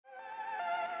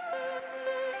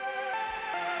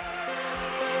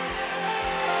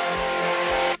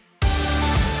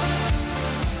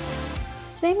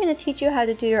Today I'm going to teach you how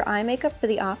to do your eye makeup for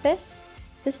the office.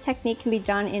 This technique can be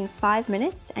done in 5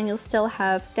 minutes and you'll still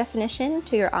have definition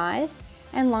to your eyes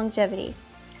and longevity.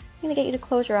 I'm going to get you to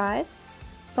close your eyes.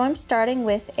 So I'm starting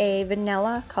with a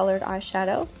vanilla colored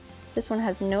eyeshadow. This one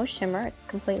has no shimmer, it's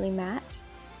completely matte.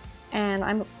 And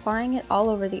I'm applying it all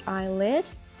over the eyelid,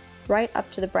 right up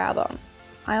to the brow bone.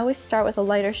 I always start with a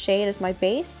lighter shade as my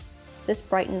base. This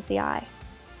brightens the eye.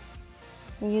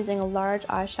 I'm using a large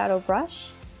eyeshadow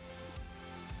brush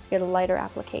to get a lighter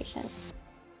application.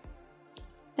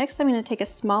 Next I'm going to take a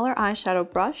smaller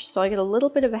eyeshadow brush so I get a little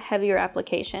bit of a heavier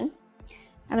application.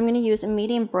 And I'm going to use a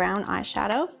medium brown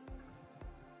eyeshadow.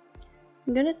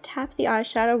 I'm going to tap the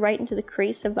eyeshadow right into the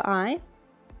crease of the eye.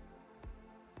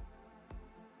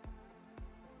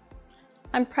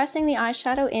 I'm pressing the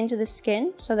eyeshadow into the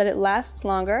skin so that it lasts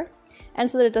longer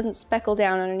and so that it doesn't speckle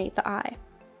down underneath the eye.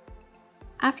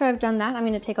 After I've done that, I'm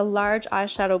going to take a large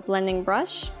eyeshadow blending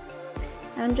brush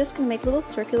and I'm just going to make little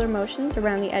circular motions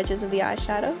around the edges of the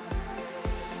eyeshadow.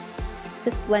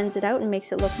 This blends it out and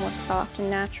makes it look more soft and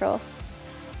natural.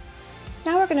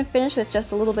 Now we're going to finish with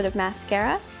just a little bit of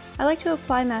mascara. I like to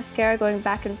apply mascara going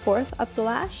back and forth up the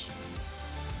lash.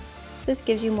 This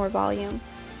gives you more volume.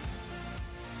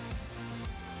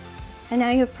 And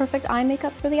now you have perfect eye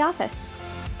makeup for the office.